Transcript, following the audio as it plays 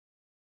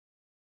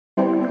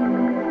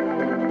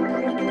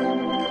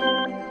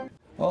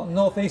Well,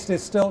 Northeast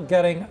is still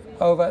getting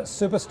over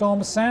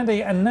Superstorm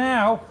Sandy, and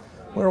now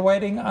we're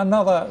awaiting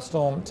another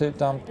storm to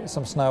dump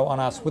some snow on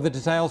us. With the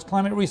details,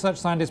 climate research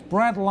scientist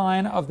Brad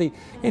Lyon of the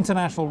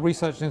International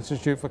Research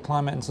Institute for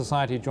Climate and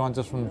Society joins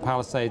us from the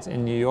Palisades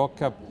in New York.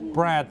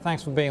 Brad,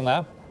 thanks for being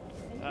there.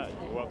 You're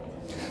welcome.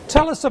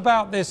 Tell us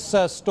about this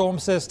storm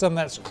system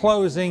that's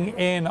closing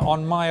in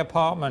on my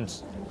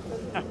apartment.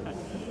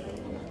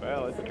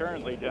 Well, it's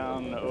currently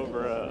down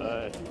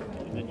over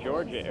the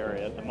Georgia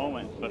area at the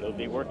moment, but it'll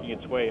be working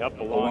its way up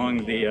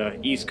along the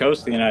east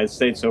coast of the United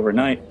States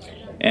overnight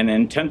and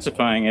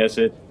intensifying as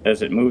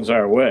it moves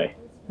our way.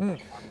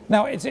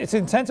 Now, it's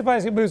intensifying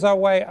as it moves our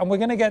way, and we're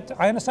going to get,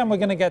 I understand we're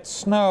going to get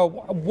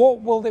snow.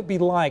 What will it be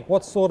like?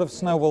 What sort of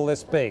snow will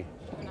this be?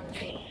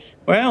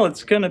 Well,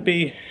 it's going to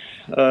be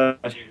a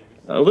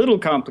little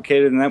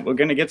complicated in that we're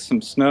going to get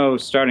some snow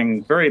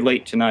starting very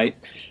late tonight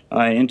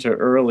into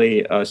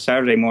early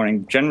Saturday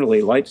morning,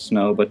 generally light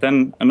snow, but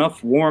then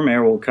enough warm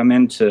air will come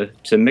in to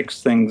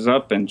mix things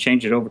up and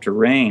change it over to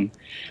rain,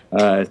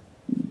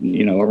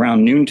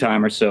 around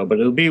noontime or so.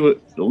 But it'll be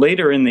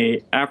later in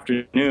the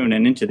afternoon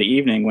and into the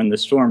evening when the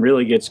storm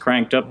really gets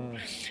cranked up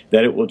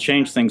that it will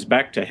change things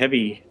back to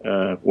heavy,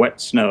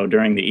 wet snow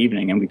during the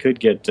evening, and we could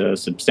get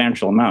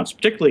substantial amounts,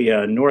 particularly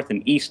north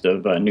and east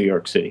of New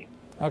York City.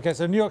 Okay,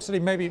 so New York City,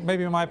 maybe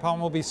my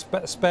apartment will be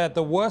spared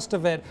the worst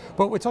of it,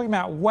 but we're talking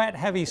about wet,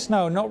 heavy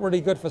snow, not really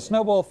good for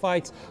snowball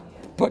fights,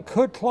 but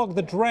could clog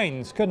the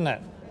drains, couldn't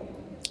it?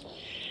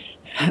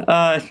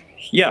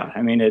 Yeah,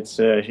 I mean, it's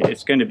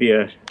going to be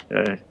a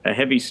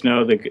heavy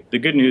snow. The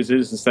good news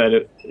is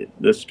that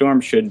the storm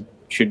should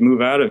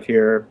move out of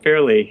here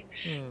fairly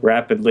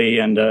rapidly,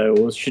 and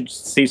we should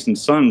see some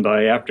sun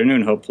by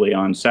afternoon, hopefully,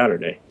 on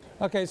Saturday.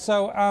 Okay,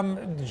 so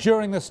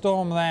during the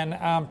storm then,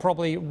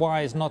 probably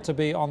wise not to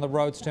be on the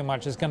roads too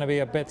much. It's going to be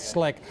a bit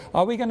slick.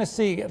 Are we going to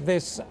see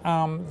this,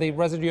 the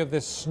residue of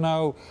this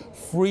snow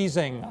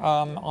freezing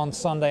on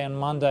Sunday and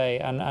Monday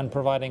and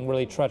providing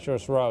really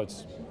treacherous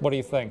roads? What do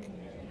you think?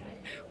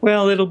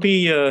 Well, it'll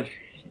be,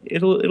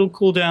 it'll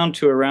cool down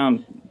to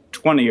around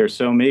 20 or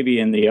so, maybe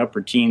in the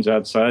upper teens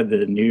outside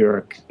the New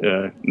York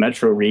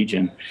metro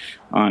region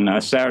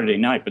on Saturday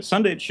night. But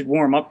Sunday it should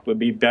warm up. We'll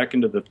be back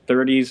into the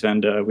 30s,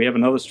 and we have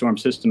another storm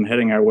system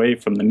heading our way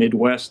from the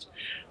Midwest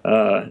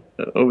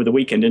over the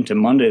weekend into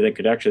Monday that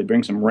could actually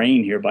bring some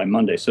rain here by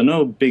Monday. So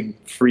no big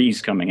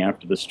freeze coming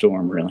after the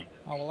storm, really.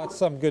 Oh, well, that's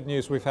some good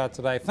news we've had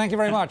today. Thank you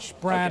very much,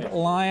 Brad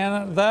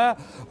Lyon there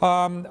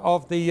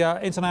of the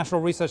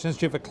International Research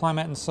Institute for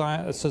Climate and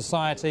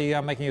Society,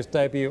 making his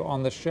debut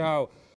on the show.